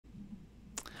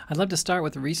I'd love to start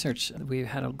with research. We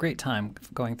had a great time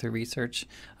going through research.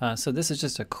 So this is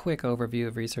just a quick overview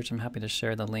of research. I'm happy to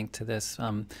share the link to this.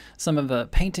 Some of the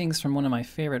paintings from one of my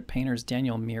favorite painters,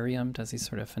 Daniel Miriam, does these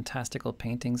sort of fantastical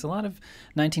paintings. A lot of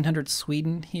 1900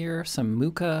 Sweden here, some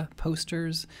Mucha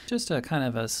posters, just a kind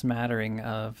of a smattering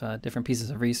of different pieces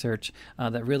of research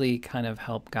that really kind of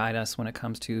help guide us when it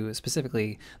comes to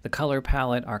specifically the color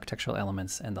palette, architectural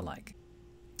elements, and the like.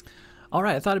 All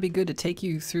right, I thought it'd be good to take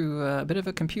you through a bit of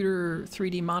a computer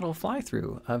 3D model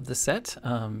fly-through of the set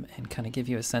and kind of give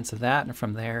you a sense of that. And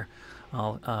from there,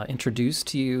 I'll introduce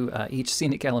to you each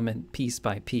scenic element piece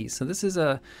by piece. So this is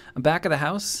a back of the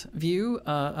house view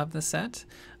of the set,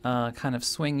 kind of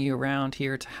swing you around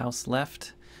here to house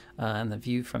left. And the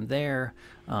view from there,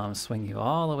 swing you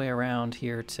all the way around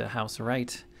here to house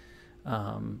right.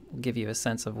 Give you a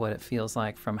sense of what it feels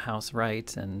like from house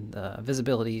right and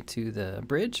visibility to the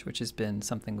bridge, which has been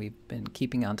something we've been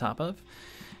keeping on top of.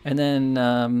 And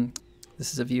then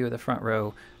this is a view of the front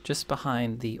row just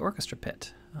behind the orchestra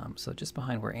pit, so just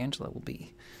behind where Angela will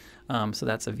be. So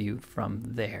that's a view from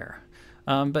there.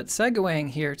 But segueing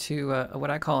here to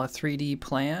what I call a 3D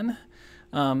plan.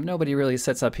 Nobody really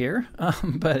sits up here,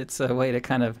 but it's a way to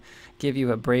kind of give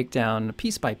you a breakdown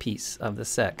piece by piece of the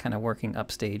set, kind of working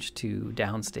upstage to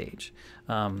downstage.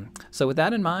 So with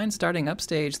that in mind, starting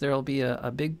upstage, there will be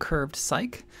a big curved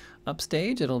cyc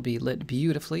upstage. It'll be lit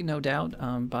beautifully, no doubt,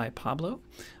 by Pablo.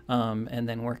 And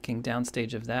then working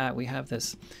downstage of that, we have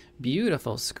this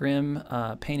beautiful scrim,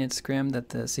 painted scrim that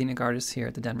the scenic artists here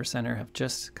at the Denver Center have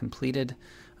just completed.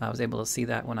 I was able to see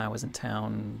that when I was in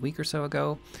town a week or so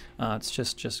ago. It's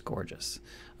just gorgeous.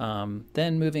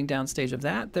 Then moving downstage of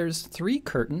that, there's 3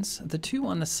 curtains. The 2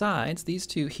 on the sides, these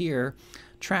 2 here,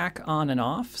 track on and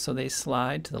off, so they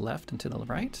slide to the left and to the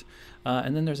right.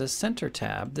 And then there's a center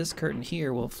tab. This curtain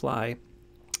here will fly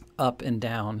up and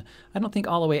down. I don't think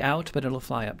all the way out, but it'll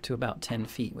fly up to about 10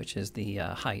 feet, which is the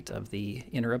height of the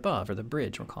inner above, or the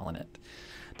bridge, we're calling it.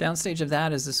 Downstage of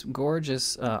that is this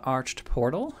gorgeous arched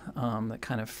portal that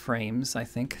kind of frames, I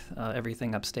think,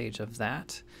 everything upstage of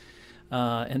that.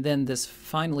 And then this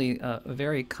finally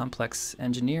very complex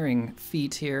engineering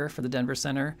feat here for the Denver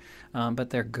Center, but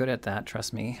they're good at that,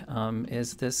 trust me,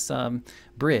 is this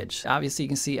bridge. Obviously you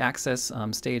can see access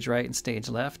stage right and stage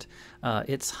left.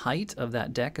 Its height of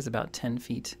that deck is about 10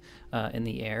 feet in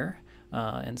the air.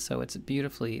 And so it's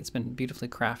been beautifully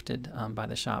crafted by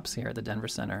the shops here at the Denver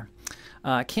Center.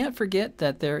 Can't forget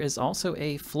that there is also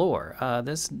a floor.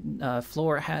 This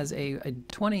floor has a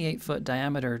 28-foot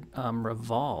diameter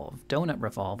donut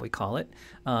revolve we call it.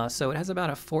 So it has about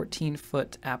a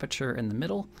 14-foot aperture in the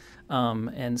middle.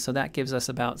 And so that gives us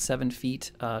about 7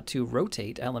 feet to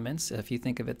rotate elements, if you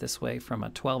think of it this way, from a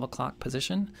 12 o'clock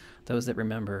position. Those that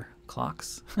remember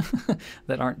clocks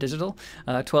that aren't digital,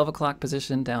 12 o'clock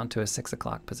position down to a 6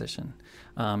 o'clock position.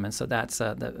 And so that's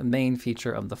the main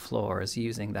feature of the floor, is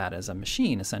using that as a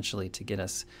machine essentially to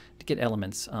get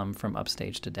elements from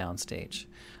upstage to downstage.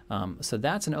 So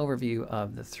that's an overview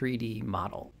of the 3D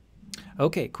model.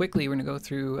 Okay, quickly we're going to go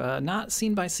through not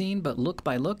scene by scene, but look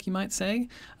by look, you might say.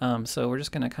 So we're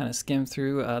just going to kind of skim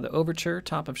through the overture.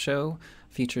 Top of show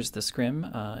features the scrim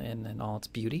in all its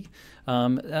beauty.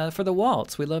 For the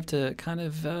waltz, we love to kind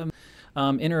of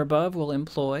inner above will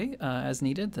employ as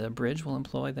needed. The bridge will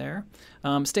employ there.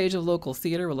 Stage of local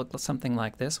theater will look something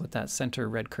like this with that center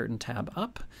red curtain tab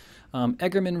up.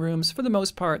 Eggerman rooms, for the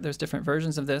most part, there's different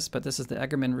versions of this, but this is the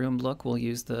Eggerman room look. We'll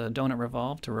use the donut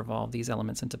revolve to revolve these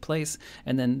elements into place.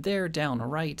 And then there down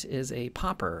right is a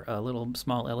popper, a little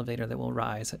small elevator that will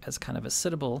rise as kind of a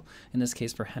sittable, in this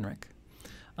case for Henrik.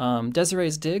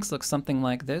 Desiree's digs looks something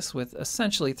like this, with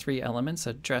essentially 3 elements: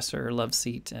 a dresser, love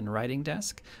seat, and writing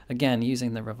desk. Again,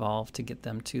 using the revolve to get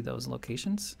them to those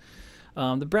locations.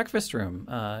 The breakfast room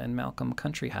in Malcolm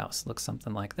Country House looks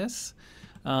something like this.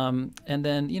 And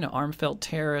then, Armfelt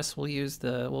Terrace,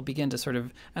 we'll begin to sort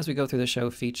of, as we go through the show,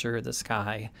 feature the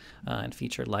sky and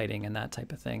feature lighting and that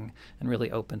type of thing, and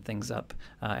really open things up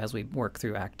as we work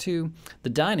through Act 2. The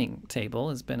dining table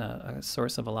has been a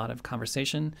source of a lot of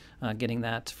conversation. Getting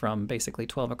that from basically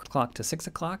 12 o'clock to 6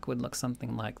 o'clock would look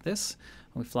something like this.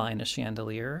 We fly in a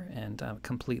chandelier and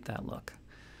complete that look.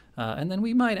 And then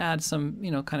we might add some,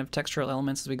 kind of textural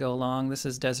elements as we go along. This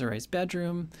is Desiree's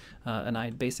bedroom,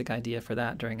 a basic idea for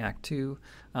that during Act 2.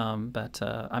 But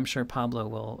I'm sure Pablo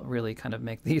will really kind of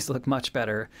make these look much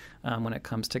better when it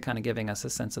comes to kind of giving us a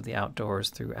sense of the outdoors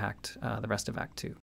through the rest of Act 2.